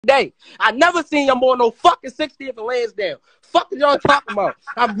day. I never seen y'all more no fucking 60th and Lansdowne. Fuck y'all talking about?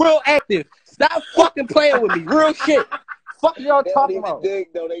 I'm real active. Stop fucking playing with me. Real shit. Fuck y'all talking about? Dig,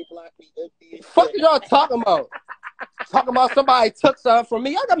 though. They block me empty as Fuck shit. y'all talking about? Talking about somebody took something from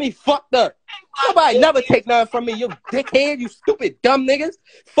me. Y'all got me fucked up. Nobody never take nothing from me, you dickhead, you stupid dumb niggas.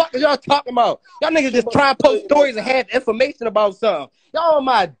 Fuck is y'all talking about? Y'all niggas just try to post stories and have information about something. Y'all on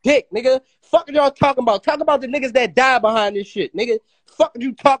my dick, nigga. Fuck is y'all talking about? Talk about the niggas that died behind this shit, nigga. Fuck are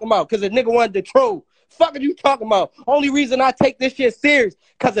you talking about? Cause a nigga wanted to troll. Fuck are you talking about? Only reason I take this shit serious,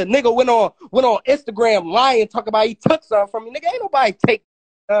 cause a nigga went on Instagram lying, talking about he took something from me. Nigga, ain't nobody take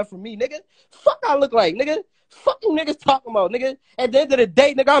from me, nigga. Fuck I look like, nigga. Fuck you niggas talking about, nigga. At the end of the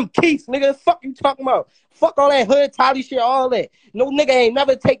day, nigga, I'm Keith, nigga. Fuck you talking about. Fuck all that Hoodtali shit, all that. No nigga ain't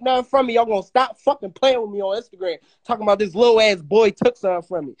never take nothing from me. Y'all gonna stop fucking playing with me on Instagram. Talking about this little ass boy took something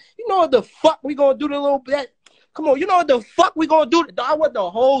from me. You know what the fuck we gonna do to little bit? Come on, you know what the fuck we gonna do? I want the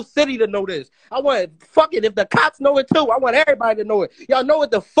whole city to know this. I want, fuck it, if the cops know it too, I want everybody to know it. Y'all know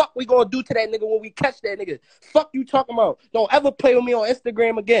what the fuck we gonna do to that nigga when we catch that nigga. Fuck you talking about. Don't ever play with me on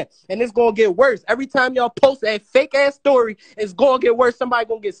Instagram again. And it's gonna get worse. Every time y'all post that fake ass story, it's gonna get worse. Somebody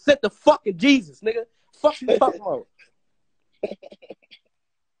gonna get sent to fucking Jesus, nigga. Fuck you talking about.